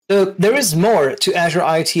So there is more to Azure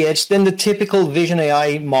IoT Edge than the typical Vision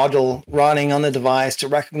AI model running on the device to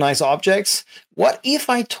recognize objects. What if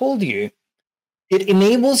I told you it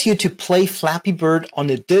enables you to play Flappy Bird on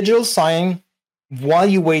a digital sign while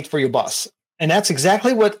you wait for your bus? And that's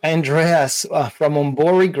exactly what Andreas from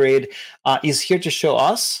Ombori Grid is here to show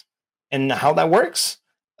us and how that works.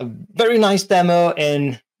 A very nice demo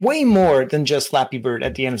and way more than just Flappy Bird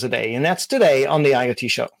at the end of the day. And that's today on the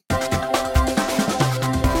IoT Show.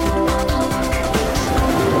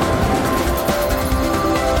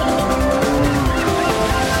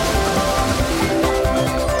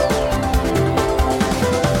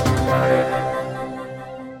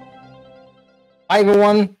 Hi,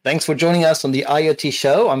 everyone. Thanks for joining us on the IoT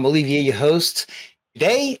Show. I'm Olivier, your host.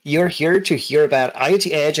 Today, you're here to hear about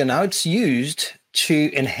IoT Edge and how it's used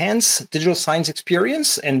to enhance digital science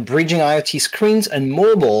experience and bridging IoT screens and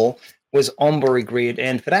mobile with Ombori Grid.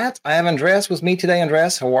 And for that, I have Andreas with me today.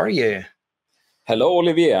 Andreas, how are you? Hello,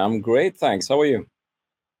 Olivier. I'm great, thanks. How are you?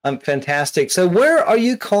 I'm fantastic. So where are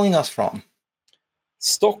you calling us from?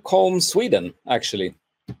 Stockholm, Sweden, actually.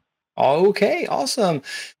 Okay, awesome.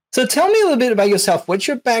 So tell me a little bit about yourself. What's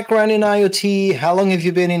your background in IoT? How long have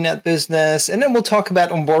you been in that business? And then we'll talk about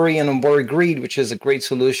Ombori and Ombori Grid, which is a great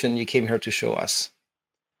solution you came here to show us.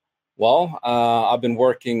 Well, I've been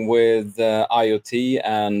working with IoT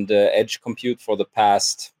and edge compute for the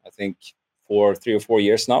past, I think, for 3 or 4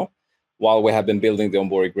 years now, while we have been building the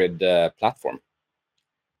Ombori Grid platform.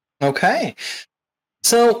 Okay.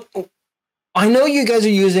 So I know you guys are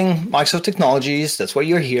using Microsoft technologies. That's why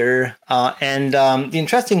you're here. The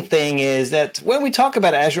interesting thing is that when we talk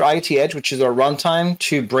about Azure IoT Edge, which is our runtime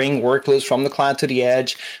to bring workloads from the cloud to the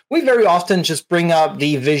edge, we very often just bring up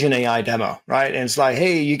the Vision AI demo, right? And it's like,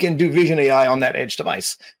 hey, you can do Vision AI on that edge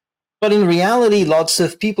device. But in reality, lots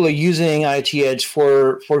of people are using IoT Edge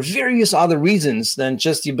for various other reasons than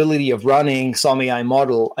just the ability of running some AI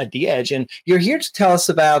model at the edge. And you're here to tell us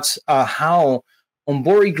about how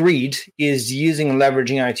Ombori Grid is using and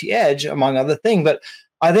leveraging IoT Edge, among other things. But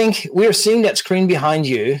I think we're seeing that screen behind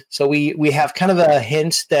you. So we have kind of a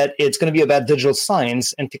hint that it's going to be about digital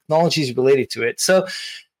science and technologies related to it. So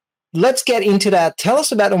let's get into that. Tell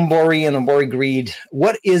us about Ombori and Ombori Grid.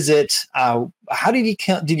 What is it? How did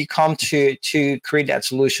you come to create that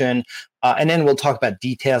solution? And then we'll talk about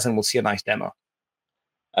details and we'll see a nice demo.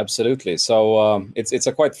 Absolutely. So it's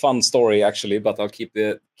a quite fun story, actually, but I'll keep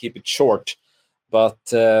it short. But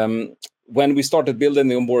when we started building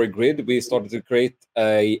the Ombori Grid, we started to create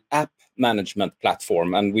a app management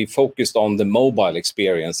platform, and we focused on the mobile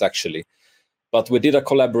experience, actually. But we did a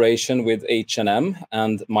collaboration with H&M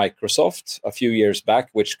and Microsoft a few years back,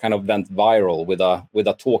 which kind of went viral with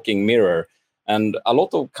a talking mirror. And a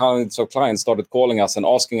lot of kinds of clients started calling us and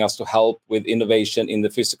asking us to help with innovation in the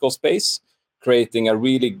physical space, creating a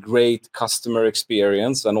really great customer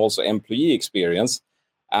experience and also employee experience.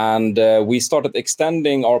 And we started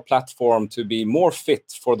extending our platform to be more fit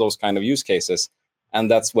for those kind of use cases. And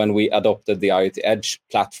that's when we adopted the IoT Edge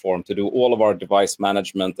platform to do all of our device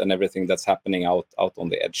management and everything that's happening out on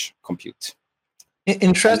the edge compute.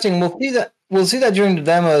 Interesting. We'll see that during the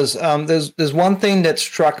demos. There's one thing that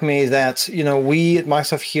struck me that, we at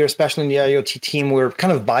Microsoft here, especially in the IoT team, we're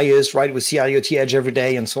kind of biased, right? We see IoT Edge every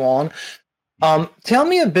day and so on. Tell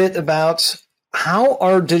me a bit about how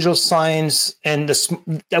are digital science and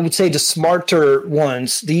I would say the smarter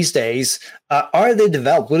ones these days, are they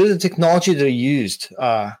developed? What are the technology that are used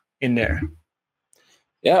in there?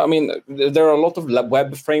 Yeah, I mean, there are a lot of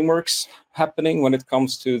web frameworks happening when it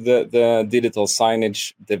comes to the digital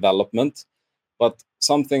signage development. But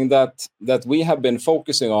something that we have been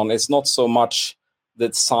focusing on is not so much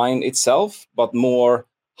the sign itself, but more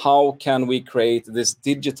how can we create this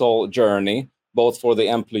digital journey both for the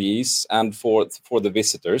employees and for the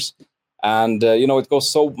visitors. And, it goes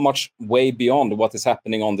so much way beyond what is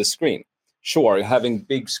happening on the screen. Sure, having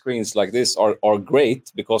big screens like this are great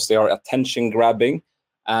because they are attention grabbing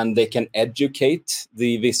and they can educate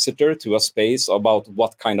the visitor to a space about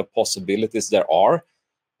what kind of possibilities there are.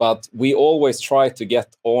 But we always try to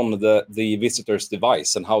get on the visitor's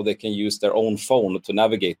device and how they can use their own phone to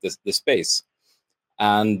navigate the space.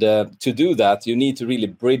 And to do that, you need to really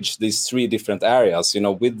bridge these 3 different areas,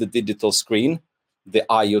 with the digital screen, the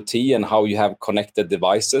IoT and how you have connected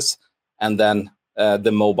devices, and then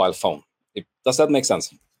the mobile phone. Does that make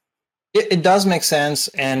sense? It does make sense.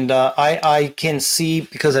 And I can see,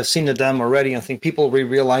 because I've seen the demo already, I think people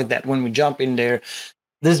realize that when we jump in there,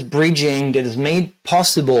 this bridging that is made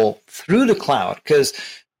possible through the cloud, because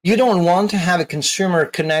You don't want to have a consumer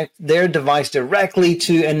connect their device directly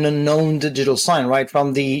to an unknown digital sign, right?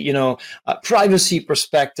 From the privacy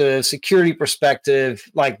perspective, security perspective,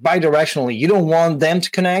 like bidirectionally, you don't want them to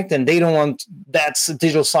connect, and they don't want that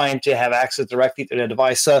digital sign to have access directly to their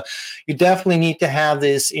device. So you definitely need to have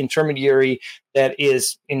this intermediary that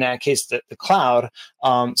is, in that case, the cloud.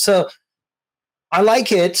 So I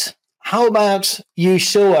like it. How about you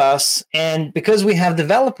show us? And because we have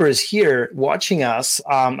developers here watching us,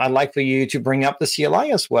 I'd like for you to bring up the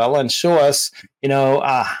CLI as well and show us,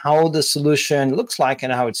 how the solution looks like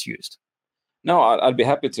and how it's used. No, I'd be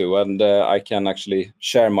happy to, and I can actually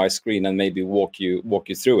share my screen and maybe walk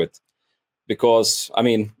you through it. Because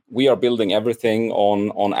we are building everything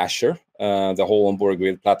on Azure. The whole Ombori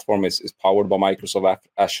Grid platform is powered by Microsoft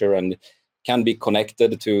Azure and can be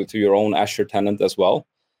connected to your own Azure tenant as well.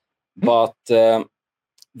 But the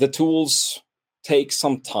tools take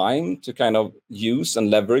some time to kind of use and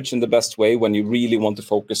leverage in the best way when you really want to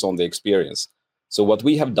focus on the experience. So what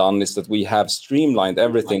we have done is that we have streamlined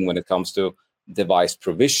everything when it comes to device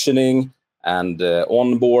provisioning and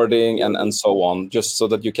onboarding and so on, just so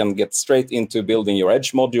that you can get straight into building your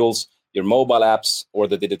edge modules, your mobile apps, or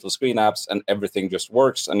the digital screen apps, and everything just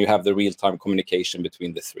works, and you have the real-time communication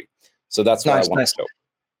between the three. So that's what I want to show.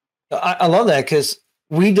 I love that, because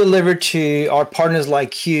we deliver to our partners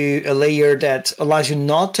like you a layer that allows you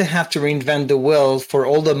not to have to reinvent the wheel for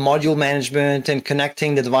all the module management and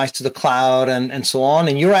connecting the device to the cloud and so on.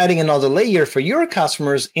 And you're adding another layer for your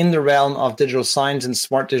customers in the realm of digital signs and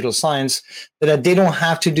smart digital signs, so that they don't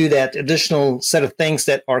have to do that additional set of things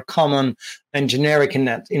that are common and generic in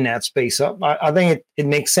that space. So I think it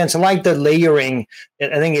makes sense. I like the layering.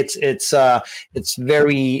 I think it's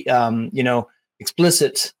very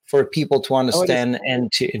explicit for people to understand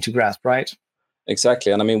and to grasp, right?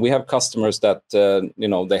 Exactly. And we have customers that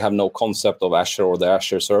they have no concept of Azure or the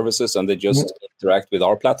Azure services, and they just interact with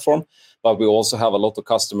our platform. But we also have a lot of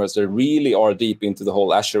customers that really are deep into the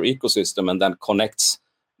whole Azure ecosystem and then connects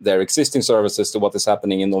their existing services to what is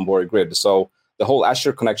happening in the Ombori Grid. So the whole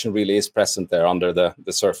Azure connection really is present there under the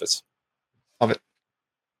surface. Love it.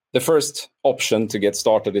 The first option to get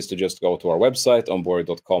started is to just go to our website,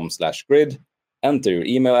 ombori.com/grid, enter your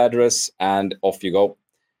email address, and off you go.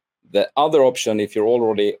 The other option, if you're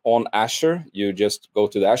already on Azure, you just go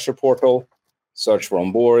to the Azure portal, search for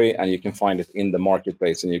Ombori, and you can find it in the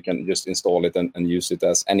marketplace, and you can just install it and use it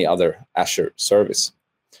as any other Azure service.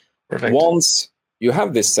 Perfect. Once you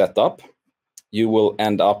have this set up, you will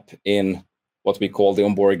end up in what we call the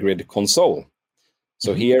Ombori Grid console.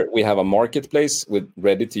 So here we have a marketplace with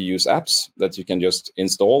ready-to-use apps that you can just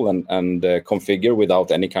install and configure without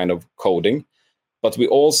any kind of coding. But we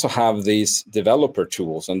also have these developer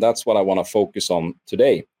tools, and that's what I want to focus on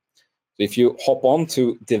today. If you hop on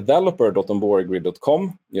to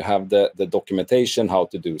developer.omborigrid.com, you have the documentation, how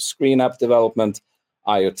to do screen app development,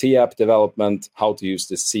 IoT app development, how to use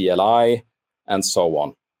the CLI, and so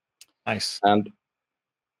on. Nice. And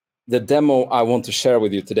the demo I want to share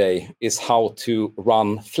with you today is how to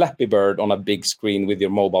run Flappy Bird on a big screen with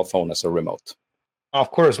your mobile phone as a remote. Of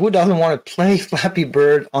course, who doesn't want to play Flappy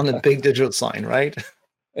Bird on a big digital sign, right?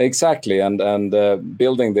 Exactly, and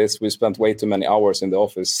building this, we spent way too many hours in the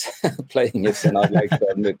office playing it, and I'd like to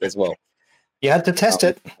admit as well. You had to test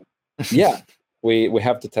it. Yeah, we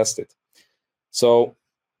have to test it. So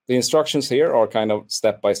the instructions here are kind of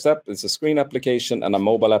step by step. It's a screen application and a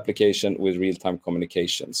mobile application with real-time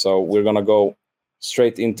communication. So we're going to go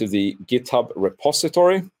straight into the GitHub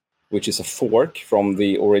repository, which is a fork from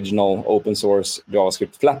the original open source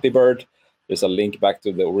JavaScript Flappy Bird. There's a link back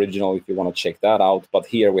to the original if you want to check that out. But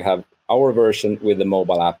here we have our version with the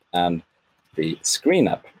mobile app and the screen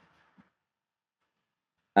app.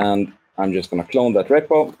 And I'm just going to clone that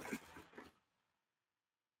repo.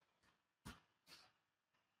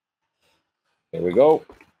 There we go.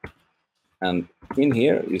 And in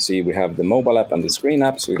here, you see we have the mobile app and the screen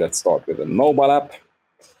app. So let's start with the mobile app.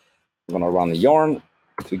 I'm going to run yarn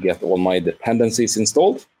to get all my dependencies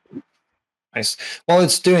installed. Nice. Well,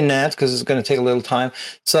 it's doing that because it's going to take a little time.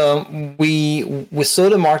 So we saw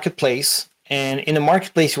the marketplace, and in the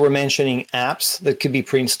marketplace, we're mentioning apps that could be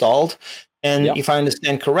pre-installed. And if I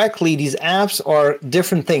understand correctly, these apps are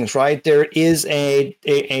different things, right? There is a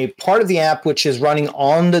part of the app which is running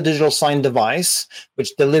on the digital sign device,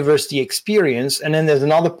 which delivers the experience. And then there's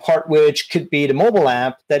another part which could be the mobile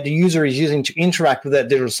app that the user is using to interact with that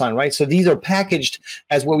digital sign, right? So these are packaged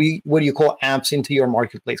as what do you call apps into your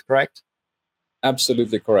marketplace, correct?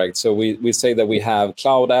 Absolutely correct. So we say that we have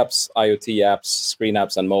cloud apps, IoT apps, screen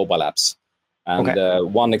apps, and mobile apps.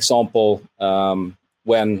 And one example,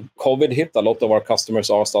 when COVID hit, a lot of our customers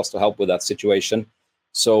asked us to help with that situation.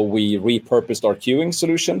 So we repurposed our queuing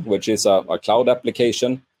solution, which is a cloud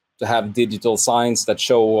application, to have digital signs that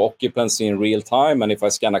show occupancy in real time. And if I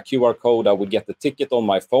scan a QR code, I would get the ticket on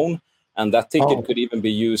my phone. And that ticket could even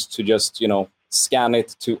be used to just, scan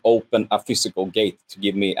it to open a physical gate to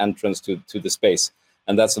give me entrance to the space.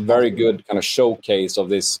 And that's a very good kind of showcase of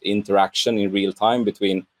this interaction in real time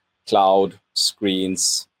between cloud,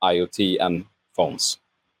 screens, IoT, and phones.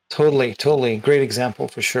 Totally. Great example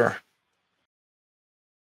for sure.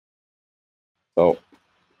 So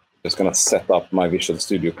just going to set up my Visual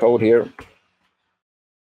Studio Code here.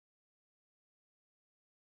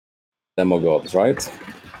 Demo gods, right?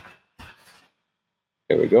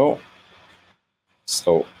 Here we go.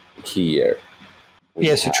 So here.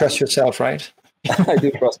 Yes, you trust yourself, right? I do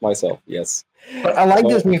trust myself, yes. But I like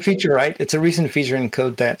this new feature, right? It's a recent feature in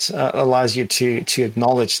code that allows you to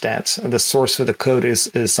acknowledge that the source of the code is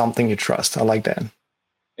something you trust. I like that.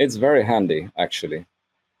 It's very handy, actually.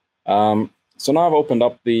 So now I've opened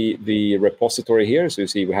up the repository here. So you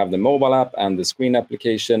see we have the mobile app and the screen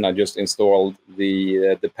application. I just installed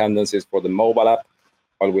the dependencies for the mobile app.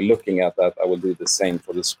 While we're looking at that, I will do the same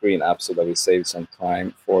for the screen app so that we save some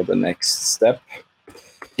time for the next step.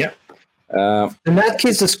 Yeah. In that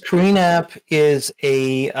case, the screen app is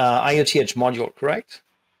a IoT Edge module, correct?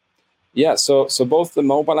 Yeah, so both the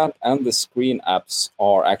mobile app and the screen apps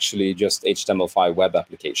are actually just HTML5 web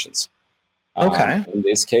applications. Okay. In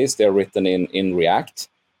this case, they're written in React.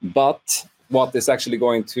 But what is actually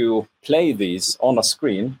going to play these on a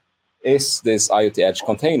screen is this IoT Edge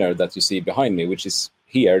container that you see behind me, which is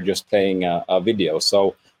here just playing a video.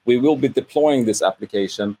 So we will be deploying this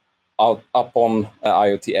application up on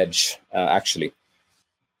IoT Edge, actually.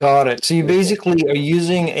 Got it. So you basically are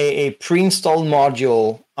using a pre-installed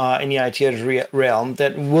module in the IoT Edge realm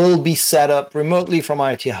that will be set up remotely from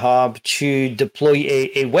IoT Hub to deploy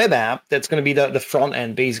a web app that's going to be the front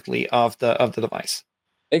end, basically, of the device.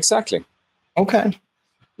 Exactly. Okay.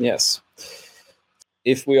 Yes.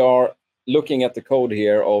 If we are looking at the code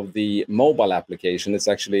here of the mobile application, it's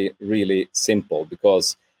actually really simple,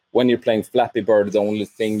 because when you're playing Flappy Bird, the only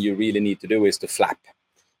thing you really need to do is to flap.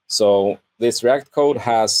 So this React code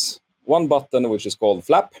has one button, which is called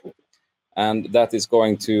flap, and that is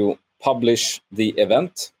going to publish the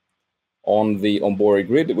event on the Ombori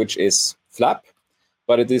grid, which is flap,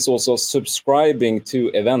 but it is also subscribing to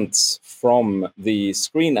events from the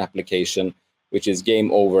screen application, which is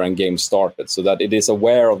game over and game started, so that it is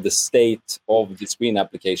aware of the state of the screen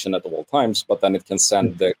application at all times, but then it can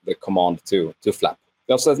send the command to flap.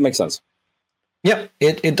 Does that make sense? Yep,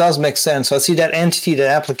 it does make sense. So I see that entity, that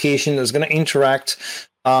application is going to interact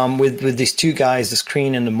with these two guys, the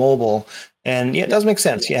screen and the mobile. And yeah, it does make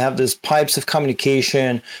sense. You have these pipes of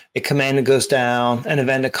communication, a command that goes down, an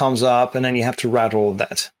event that comes up, and then you have to route all of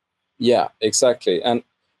that. Yeah, exactly. And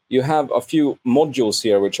you have a few modules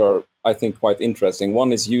here, which are, I think, quite interesting.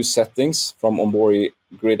 One is use settings from Ombori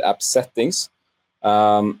Grid App Settings.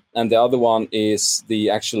 And the other one is the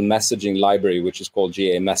actual messaging library, which is called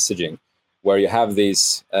GA Messaging, where you have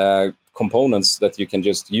these components that you can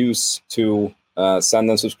just use to send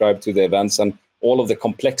and subscribe to the events, and all of the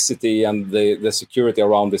complexity and the security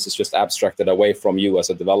around this is just abstracted away from you as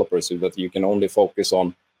a developer, so that you can only focus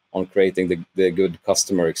on creating the good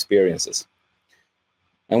customer experiences.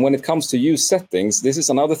 And when it comes to use settings, this is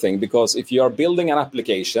another thing, because if you are building an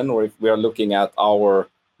application, or if we are looking at our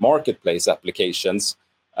marketplace applications,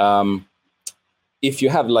 if you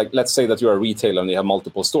have, like, let's say that you're a retailer and you have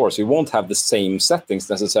multiple stores, you won't have the same settings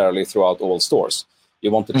necessarily throughout all stores. You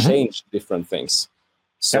want to change different things.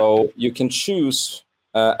 So you can choose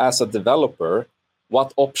as a developer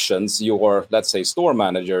what options your, let's say, store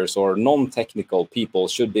managers or non-technical people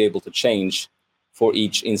should be able to change for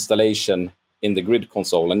each installation in the grid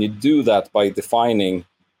console. And you do that by defining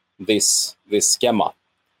this schema.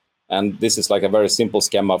 And this is like a very simple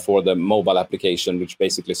schema for the mobile application, which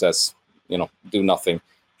basically says, do nothing.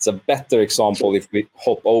 It's a better example if we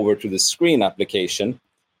hop over to the screen application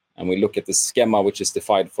and we look at the schema, which is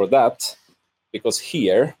defined for that, because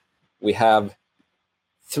here we have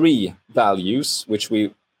 3 values, which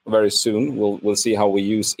we very soon we'll see how we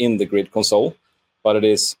use in the grid console. But it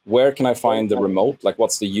is, where can I find the remote? Like,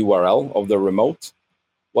 what's the URL of the remote?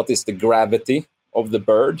 What is the gravity of the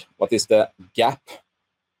bird? What is the gap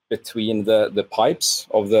between the pipes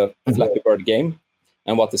of the Flappy Bird game?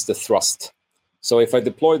 And what is the thrust? So if I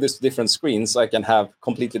deploy this to different screens, I can have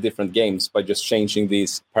completely different games by just changing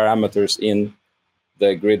these parameters in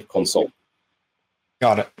the grid console.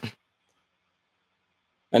 Got it.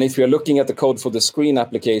 And if you're looking at the code for the screen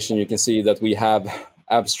application, you can see that we have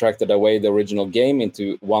abstracted away the original game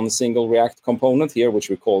into one single React component here, which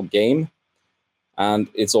we call game. And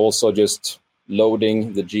it's also just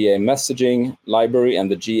loading the GA messaging library and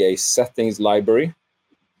the GA settings library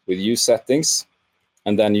with use settings.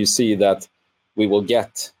 And then you see that we will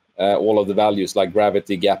get all of the values like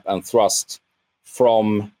gravity, gap, and thrust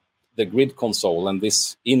from the grid console and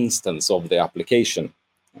this instance of the application,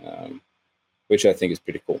 which I think is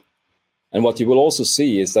pretty cool. And what you will also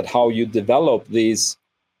see is that how you develop these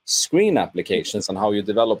screen applications and how you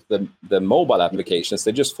develop the mobile applications,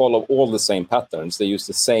 they just follow all the same patterns. They use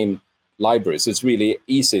the same libraries. It's really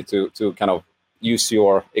easy to kind of use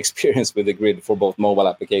your experience with the grid for both mobile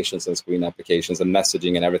applications and screen applications, and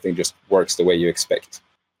messaging and everything just works the way you expect.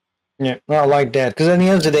 Yeah, I like that, because at the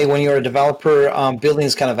end of the day, when you're a developer building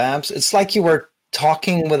these kind of apps, it's like you were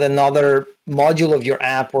talking with another module of your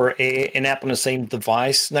app or an app on the same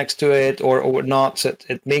device next to it or not. So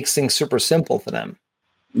it makes things super simple for them.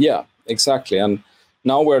 Yeah, exactly. And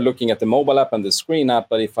now we're looking at the mobile app and the screen app,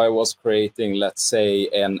 but if I was creating, let's say,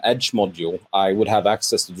 an Edge module, I would have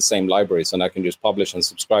access to the same libraries and I can just publish and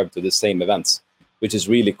subscribe to the same events, which is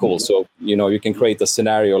really cool. So, you can create a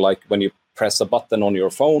scenario like when you press a button on your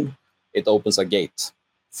phone, it opens a gate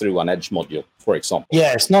through an Edge module, for example.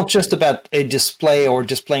 Yeah, it's not just about a display or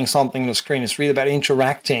displaying something on the screen. It's really about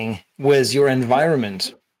interacting with your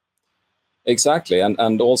environment. Exactly.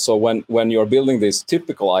 And also when you're building these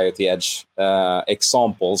typical IoT Edge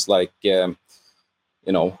examples, like, a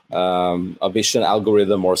vision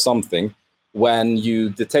algorithm or something, when you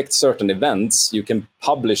detect certain events, you can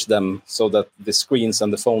publish them so that the screens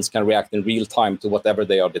and the phones can react in real time to whatever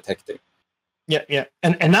they are detecting. Yeah.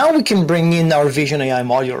 And now we can bring in our Vision AI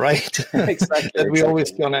module, right? Exactly. That we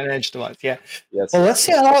always see on an Edge device. Yeah. Yes. Well, let's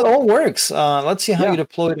see how it all works. Let's see how you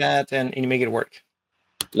deploy that and you make it work.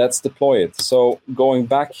 Let's deploy it. So going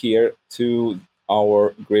back here to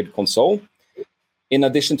our grid console, in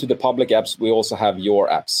addition to the public apps, we also have your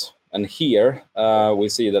apps. And here we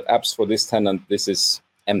see that apps for this tenant, this is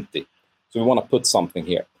empty. So we want to put something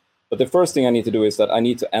here. But the first thing I need to do is that I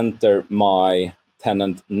need to enter my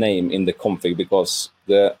tenant name in the config, because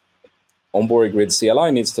the Ombori Grid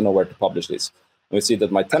CLI needs to know where to publish this. And we see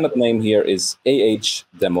that my tenant name here is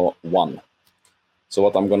AH-demo1. So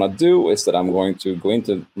what I'm going to do is that I'm going to go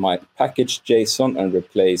into my package JSON and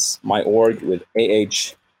replace my org with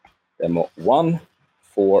AH-demo1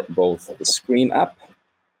 for both the screen app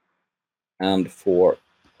and for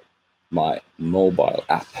my mobile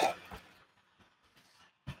app.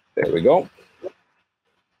 There we go.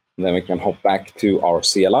 And then we can hop back to our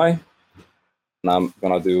CLI. And I'm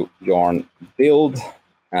going to do yarn build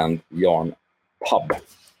and yarn pub,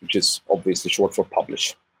 which is obviously short for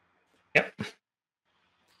publish. Yep.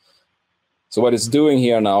 So what it's doing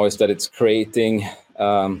here now is that it's creating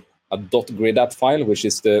a .grid app file, which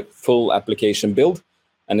is the full application build,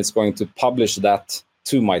 and it's going to publish that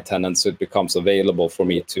to my tenant so it becomes available for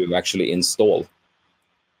me to actually install.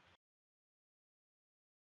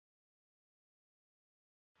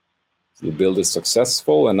 So the build is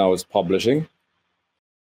successful, and now it's publishing.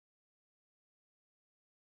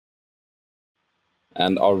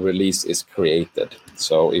 And our release is created.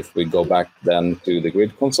 So if we go back then to the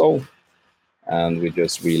grid console, and we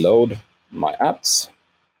just reload my apps,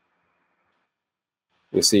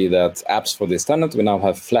 we see that apps for this tenant, we now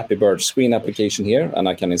have Flappy Bird screen application here, and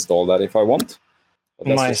I can install that if I want.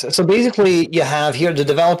 Nice. So basically you have here the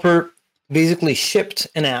developer basically shipped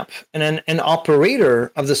an app, and then an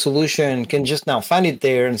operator of the solution can just now find it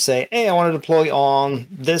there and say, hey, I want to deploy on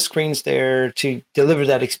this screens there to deliver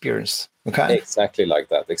that experience. Okay. Exactly like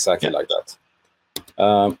that. Like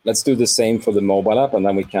that. Let's do the same for the mobile app, and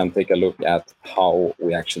then we can take a look at how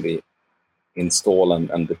we actually install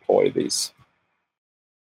and deploy these.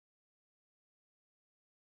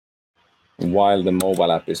 While the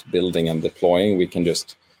mobile app is building and deploying, we can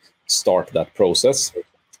just start that process.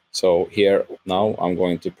 So here now I'm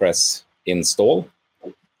going to press install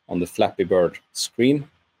on the Flappy Bird screen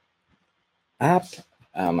app,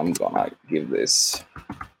 and I'm gonna give this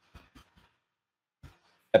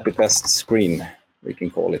Flappy Test screen, we can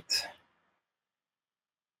call it,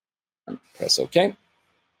 and press OK.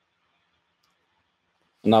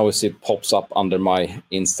 Now we see it pops up under my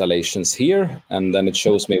installations here, and then it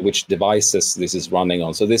shows me which devices this is running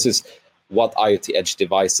on. So this is what IoT Edge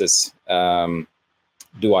devices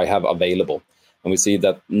do I have available. And we see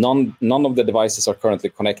that none of the devices are currently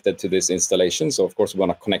connected to this installation. So of course we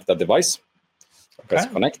want to connect that device. Press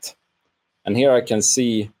connect. And here I can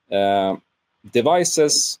see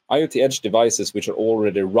devices, IoT Edge devices, which are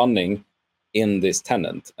already running in this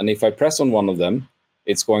tenant. And if I press on one of them,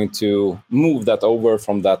 it's going to move that over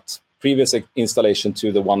from that previous installation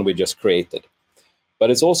to the one we just created. but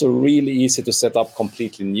it's also really easy to set up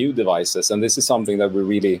completely new devices. And this is something that we're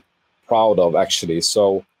really proud of, actually.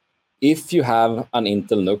 So if you have an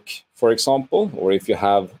Intel NUC, for example, or if you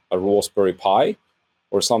have a Raspberry Pi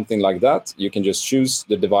or something like that, you can just choose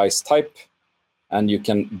the device type and you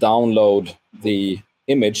can download the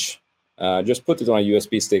image, just put it on a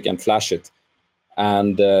USB stick and flash it.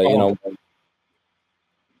 And,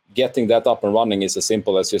 getting that up and running is as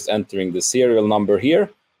simple as just entering the serial number here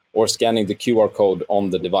or scanning the QR code on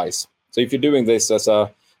the device. So if you're doing this as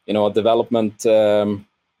a development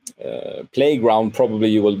playground, probably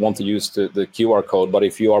you will want to use the QR code. But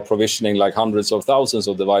if you are provisioning like hundreds of thousands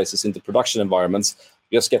of devices into production environments,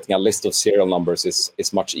 just getting a list of serial numbers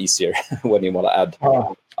is much easier when you want to add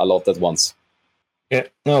a lot at once. Yeah,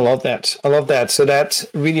 no, I love that. I love that. So that's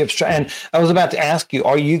really abstract. And I was about to ask you,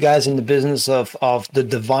 are you guys in the business of the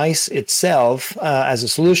device itself as a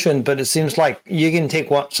solution? But it seems like you can take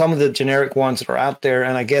some of the generic ones that are out there.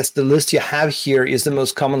 And I guess the list you have here is the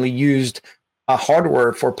most commonly used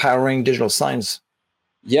hardware for powering digital signs.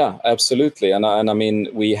 Yeah, absolutely. And I mean,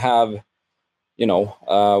 we have,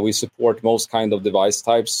 we support most kind of device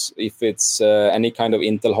types. If it's any kind of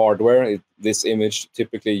Intel hardware, this image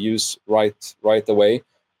typically use right away.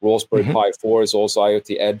 Raspberry Pi 4 is also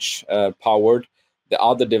IoT Edge powered. The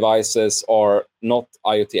other devices are not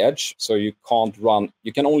IoT Edge, so you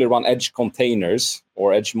can only run Edge containers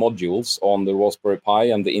or Edge modules on the Raspberry Pi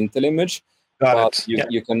and the Intel image. But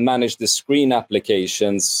you can manage the screen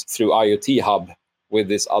applications through IoT Hub with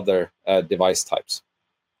these other device types.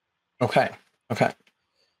 Okay.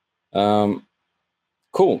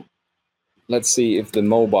 Cool. Let's see if the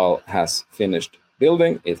mobile has finished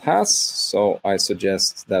building. It has. So I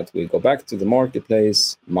suggest that we go back to the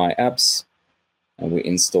marketplace, my apps, and we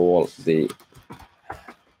install the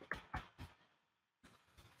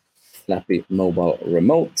Flappy mobile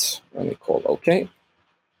remote. And we call OK.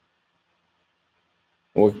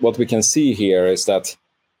 What we can see here is that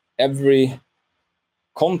every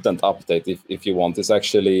content update, if you want, is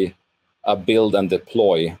actually a build and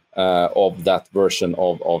deploy of that version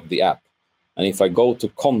of the app. And if I go to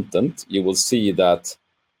content, you will see that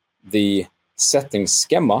the settings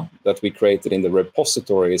schema that we created in the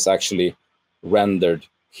repository is actually rendered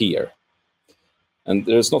here. And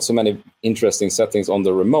there's not so many interesting settings on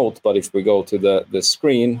the remote, but if we go to the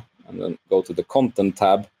screen and then go to the content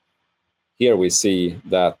tab, here we see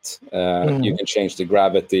that you can change the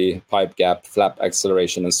gravity, pipe gap, flap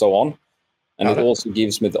acceleration, and so on. And it also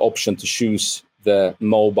gives me the option to choose the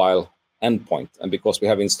mobile endpoint. And because we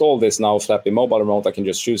have installed this now, Flappy mobile remote, I can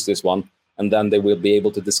just choose this one, and then they will be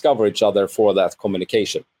able to discover each other for that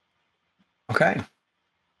communication. Okay.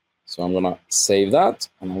 So I'm going to save that,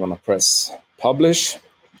 and I'm going to press publish.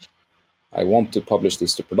 I want to publish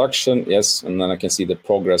this to production, yes, and then I can see the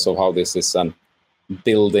progress of how this is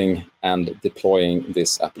building and deploying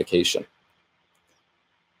this application.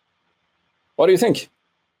 What do you think?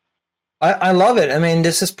 I love it. I mean,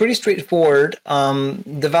 this is pretty straightforward.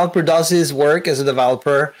 Developer does his work as a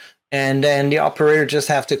developer, and then the operator just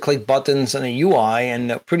have to click buttons on a UI,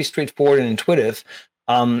 and pretty straightforward and intuitive.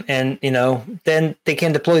 And then they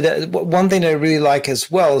can deploy that. One thing that I really like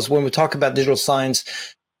as well is when we talk about digital signs,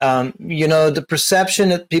 the perception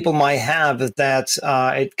that people might have is that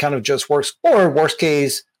it kind of just works, or worst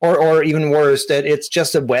case, or even worse, that it's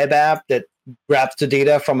just a web app that grabs the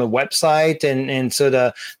data from a website, and so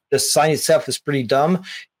the sign itself is pretty dumb.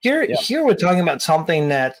 Here we're talking about something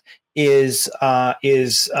that is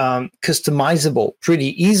customizable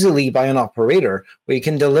pretty easily by an operator, where you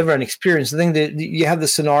can deliver an experience. I think that you have the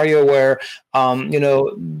scenario where,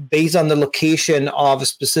 based on the location of a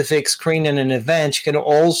specific screen in an event, you can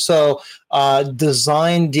also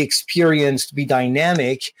design the experience to be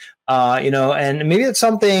dynamic. And maybe it's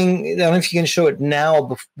something, I don't know if you can show it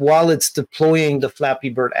now while it's deploying the Flappy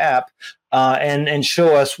Bird app, and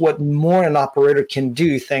show us what more an operator can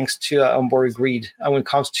do thanks to Ombori Grid when it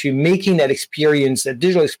comes to making that experience, that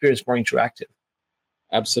digital experience, more interactive.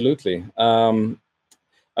 Absolutely.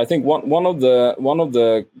 I think one of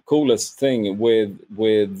the coolest thing with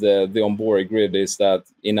the Ombori Grid is that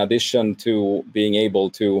in addition to being able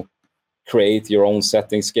to create your own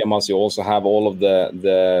setting schemas, you also have all of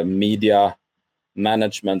the media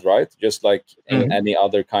management, right? Just like any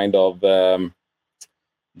other kind of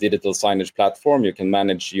digital signage platform, you can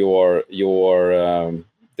manage your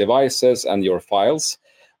devices and your files.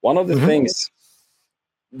 One of the things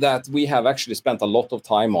that we have actually spent a lot of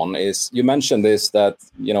time on is, you mentioned this, that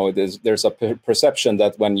there's a perception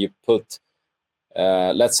that when you put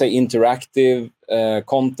let's say interactive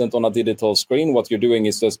content on a digital screen, what you're doing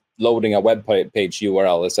is just loading a web page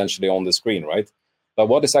URL essentially on the screen, right? But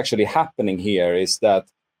what is actually happening here is that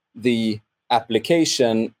the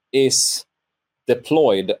application is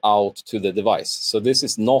deployed out to the device. So this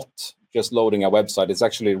is not just loading a website, it's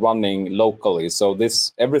actually running locally. So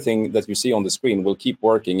everything that you see on the screen will keep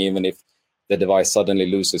working even if the device suddenly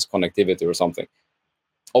loses connectivity or something.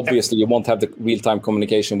 Obviously, you won't have the real-time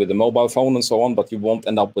communication with the mobile phone and so on, but you won't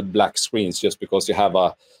end up with black screens just because you have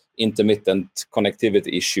a intermittent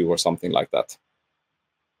connectivity issue or something like that.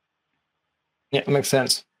 Yeah, makes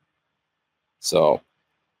sense. So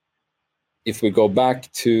if we go back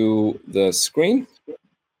to the screen,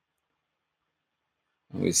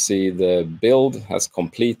 we see the build has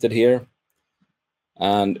completed here.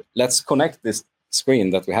 And let's connect this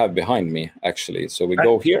screen that we have behind me, actually. So we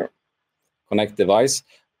go here, connect device.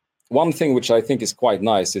 One thing which I think is quite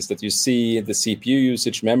nice is that you see the CPU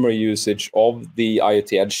usage, memory usage of the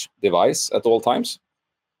IoT Edge device at all times.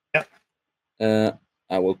 Yeah.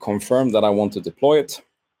 I will confirm that I want to deploy it.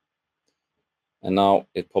 And now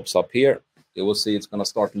it pops up here. You will see it's going to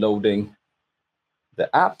start loading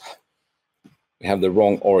the app. We have the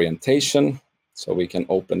wrong orientation, so we can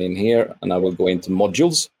open in here, and I will go into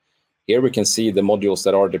modules. Here we can see the modules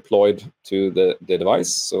that are deployed to the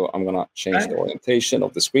device. So I'm going to change the orientation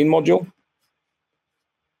of the screen module.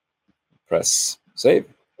 Press save.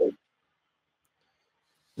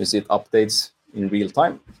 You see it updates in real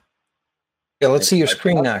time. Yeah, let's see your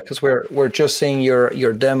screen now, because we're just seeing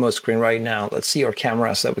your demo screen right now. Let's see your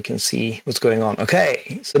camera so that we can see what's going on.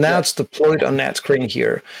 Okay, so now it's deployed on that screen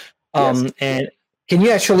here. And can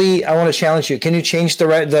you actually? I want to challenge you. Can you change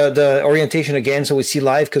the orientation again so we see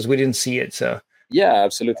live, because we didn't see it? So yeah,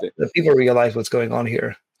 absolutely. The people realize what's going on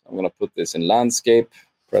here. I'm going to put this in landscape.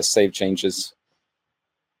 Press save changes.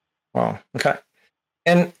 Oh, okay.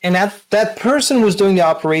 And that person who's doing the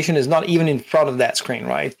operation is not even in front of that screen,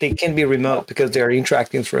 right? They can be remote because they're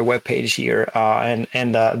interacting through a web page here and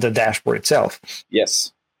the dashboard itself.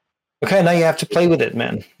 Yes. Okay, now you have to play with it,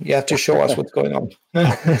 man. You have to show us what's going on.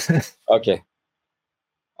 Okay.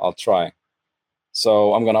 I'll try.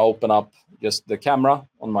 So I'm going to open up just the camera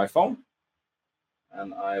on my phone,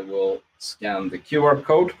 and I will scan the QR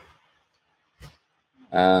code,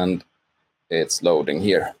 and it's loading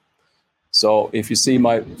here. So if you see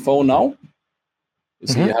my phone now, you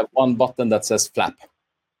see you have one button that says flap.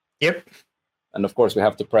 Yep. And of course we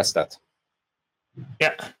have to press that.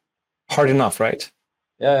 Yeah. Hard enough, right?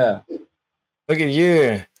 Yeah. Look at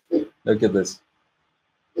you. Look at this.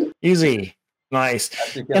 Easy. Nice.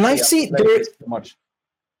 And I see there. Much.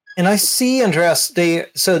 And I see, Andreas,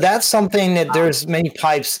 so that's something that there's many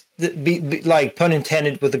pipes, like pun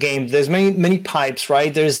intended with the game. There's many pipes,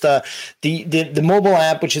 right? There's the mobile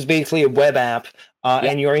app, which is basically a web app,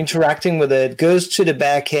 and you're interacting with it. Goes to the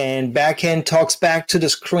backend. Backend talks back to the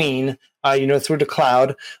screen, through the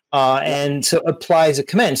cloud, and so applies a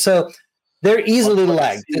command. So there is a little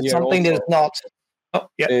lag. It's something that is not. Oh,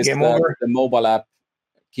 yeah, game over. The mobile app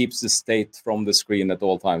keeps the state from the screen at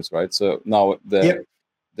all times, right? So now the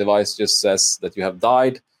device just says that you have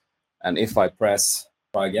died, and if I try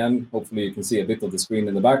again, hopefully you can see a bit of the screen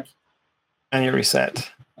in the back, and you reset,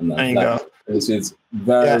 and then there you go. You see it's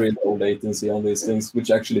very low latency on these things,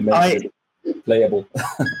 which actually makes it playable.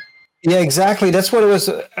 Yeah, exactly. That's what I was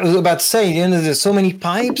about to say. There's so many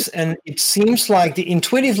pipes, and it seems like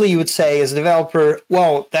intuitively you would say as a developer,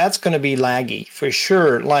 well, that's going to be laggy for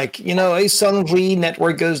sure. Like, suddenly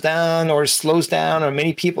network goes down or slows down, or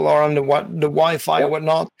many people are on the Wi-Fi or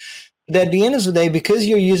whatnot. But at the end of the day, because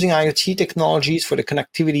you're using IoT technologies for the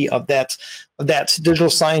connectivity of that digital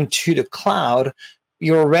sign to the cloud,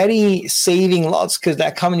 you're already saving lots because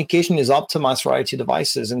that communication is optimized for IoT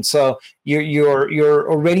devices, and so you're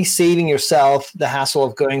already saving yourself the hassle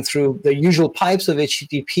of going through the usual pipes of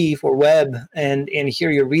HTTP for web, and here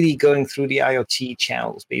you're really going through the IoT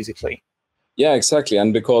channels, basically. Yeah, exactly,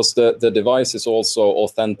 and because the device is also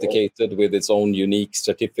authenticated with its own unique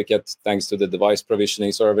certificate, thanks to the device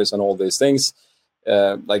provisioning service and all these things,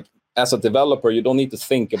 as a developer, you don't need to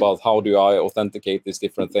think about how do I authenticate these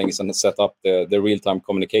different things and set up the real-time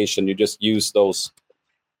communication. You just use those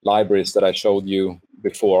libraries that I showed you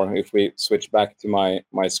before. If we switch back to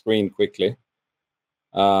my screen quickly,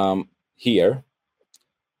 here.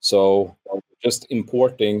 So just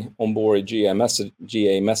importing Ombori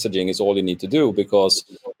GA messaging is all you need to do, because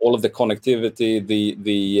all of the connectivity,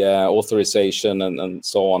 the authorization and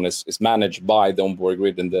so on is managed by the Ombori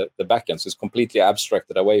grid in the backend. So it's completely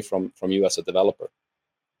abstracted away from you as a developer.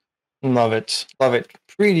 Love it.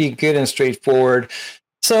 Pretty good and straightforward.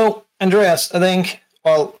 So, Andreas, I think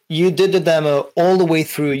well, you did the demo all the way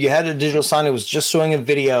through. You had a digital sign that was just showing a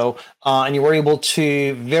video, and you were able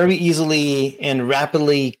to very easily and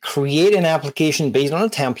rapidly create an application based on a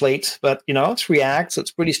template. But it's React, so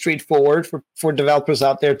it's pretty straightforward for developers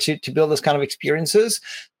out there to build this kind of experiences,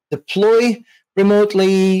 deploy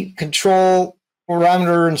remotely, control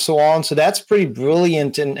parameter, and so on. So that's pretty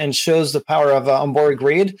brilliant and shows the power of Ombori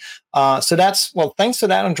Grid. So that's, well, thanks for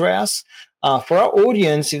that, Andreas. For our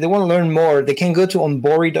audience, if they want to learn more, they can go to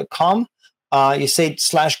ombori.com. You say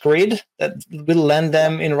 /grid, that will land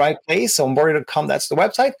them in the right place. So ombori.com, that's the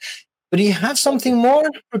website. But do you have something more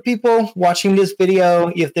for people watching this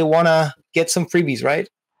video if they want to get some freebies, right?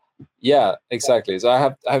 Yeah, exactly. So I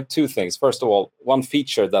have two things. First of all, one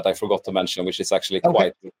feature that I forgot to mention, which is actually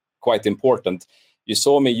quite important. You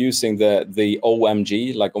saw me using the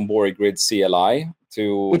OMG, like Ombori Grid CLI,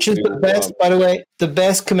 which is the best, by the way, the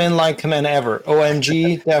best command line command ever.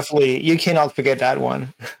 OMG, definitely, you cannot forget that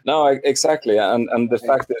one. No, exactly, and the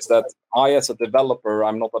fact is that I, as a developer,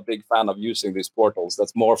 I'm not a big fan of using these portals.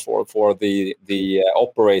 That's more for the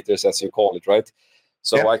operators, as you call it, right?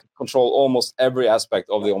 So I can control almost every aspect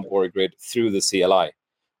of the Ombori Grid through the CLI.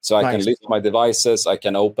 So I can list my devices, I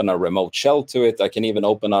can open a remote shell to it, I can even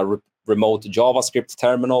open a remote JavaScript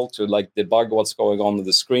terminal to like debug what's going on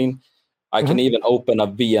the screen. I can even open a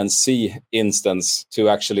VNC instance to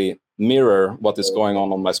actually mirror what is going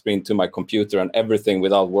on my screen to my computer, and everything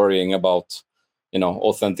without worrying about,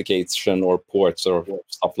 authentication or ports or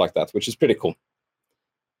stuff like that, which is pretty cool.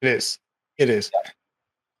 It is.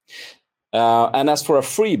 And as for a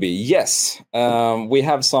freebie, yes, we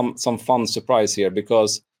have some fun surprise here,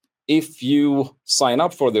 because if you sign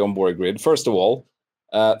up for the Ombori Grid, first of all,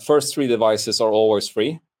 first 3 devices are always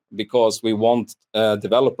free, because we want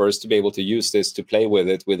developers to be able to use this to play with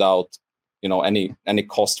it without any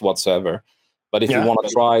cost whatsoever. But if you want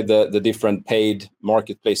to try the different paid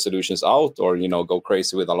marketplace solutions out, or go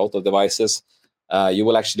crazy with a lot of devices, you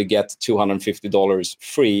will actually get $250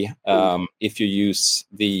 free if you use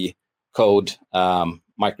the code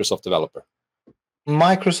Microsoft Developer.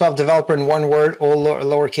 Microsoft Developer in one word, all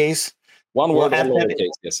lowercase. One word, all lowercase.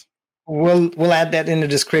 Yes. We'll add that in the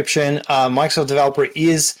description. Microsoft Developer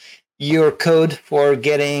is your code for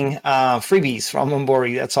getting freebies from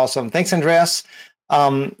Ombori. That's awesome. Thanks, Andreas.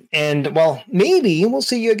 And well, maybe we'll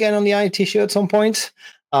see you again on the IoT show at some point.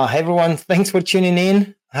 Hey, everyone, thanks for tuning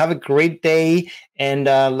in. Have a great day, and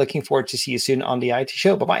looking forward to see you soon on the IoT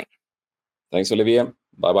show. Bye-bye. Thanks, Olivier.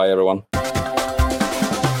 Bye-bye, everyone.